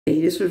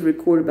This was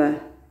recorded by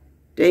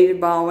David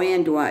Ball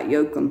and Dwight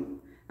Yoakam.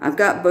 I've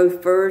got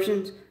both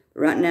versions, but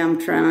right now I'm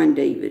trying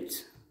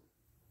David's.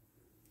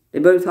 They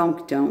both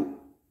honky-tonk.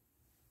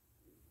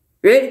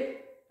 Ready?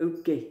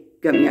 Okay.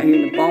 Got me out here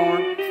in the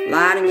barn.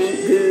 Lighting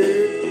ain't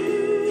good.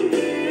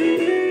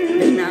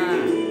 Be nice.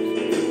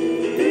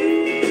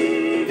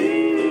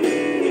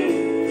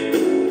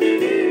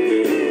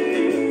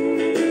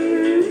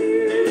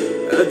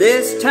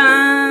 This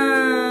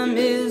time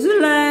is the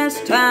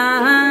last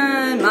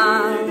time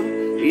I'll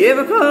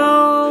ever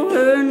call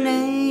her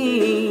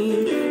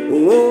name.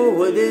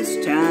 Oh,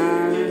 this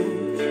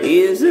time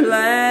is the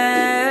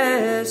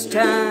last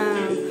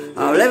time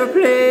I'll ever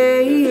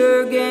play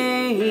her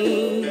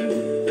game.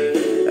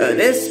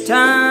 This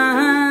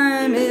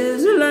time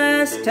is the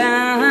last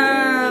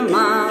time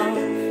I'll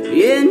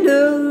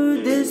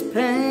endure this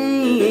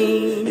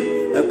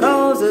pain.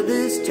 Cause of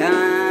this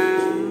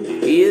time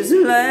is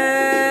the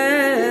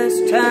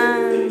last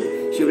time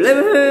she'll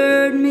ever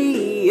hurt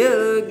me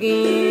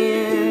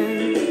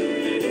again.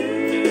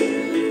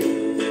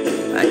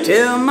 I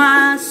tell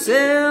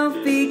myself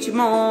each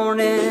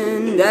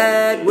morning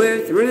that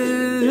we're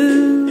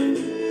through,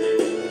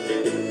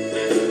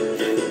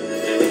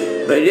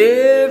 but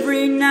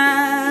every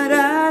night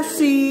I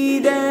see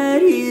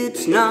that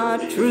it's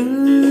not true.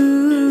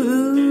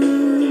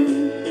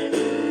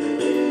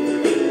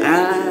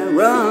 I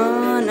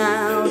run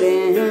out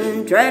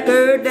and track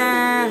her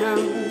down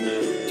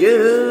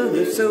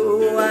just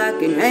so I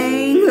can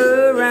hang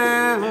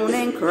around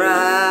and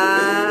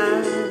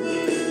cry.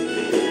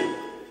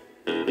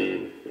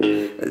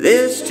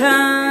 This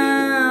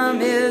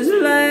time is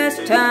the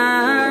last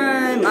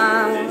time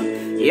I'll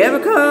ever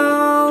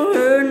call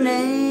her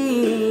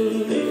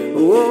name.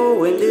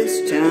 Oh, and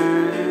this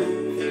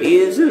time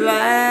is the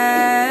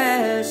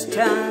last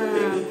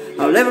time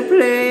I'll ever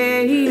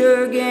play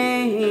her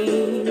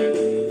game.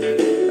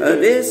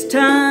 This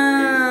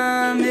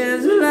time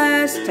is the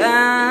last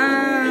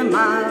time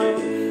I'll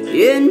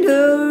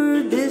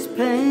endure this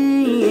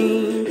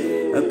pain.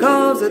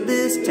 Cause of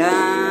this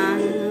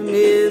time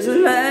is the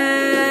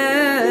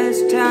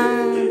last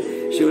time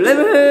she'll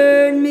ever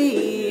hurt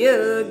me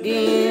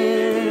again.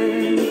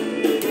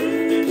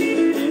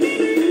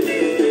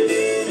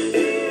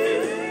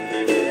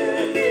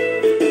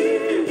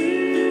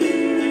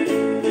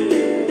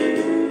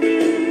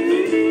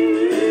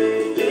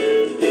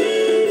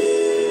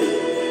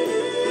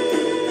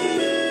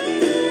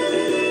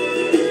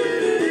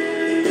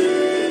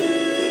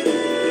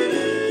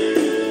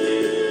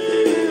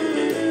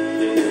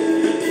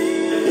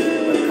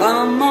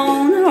 Come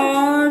on,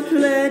 hearts,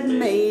 let's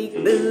make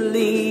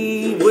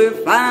believe we're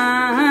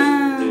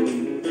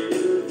fine.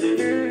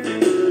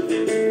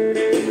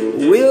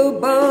 We'll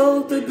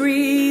both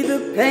agree the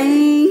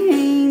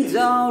pain's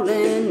all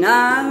in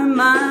our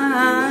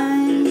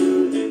mind.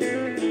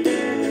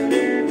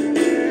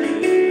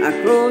 I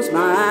close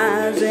my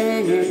eyes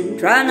and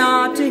try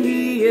not to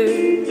hear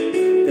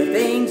the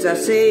things I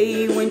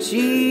say when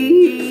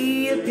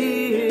she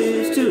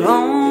appears to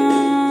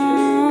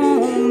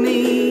haunt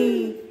me.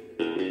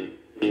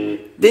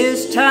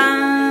 This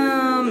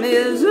time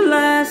is the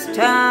last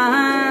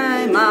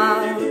time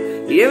I'll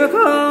ever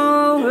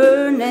call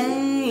her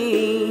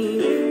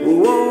name.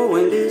 Oh,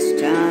 and this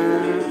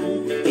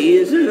time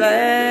is the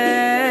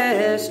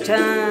last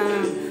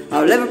time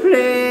I'll ever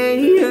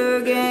play her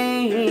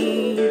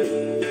game.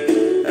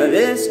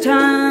 This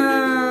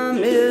time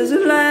is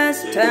the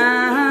last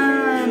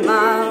time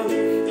I'll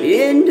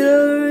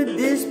endure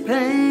this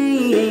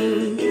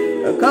pain.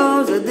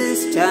 Cause of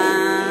this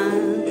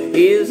time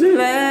is the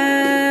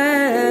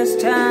last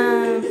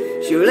time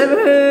she'll ever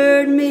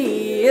hurt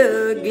me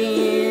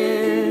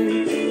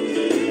again.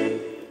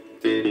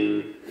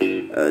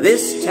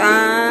 This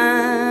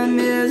time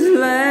is the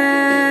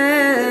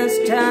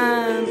last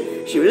time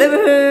she'll ever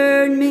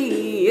hurt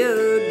me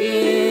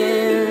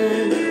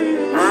again.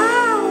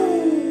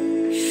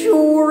 Ow!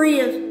 Sure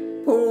is,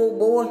 poor old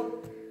boy.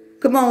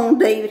 Come on,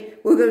 David.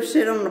 We'll go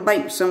sit on the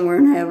bank somewhere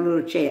and have a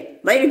little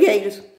chat. Later, Gators.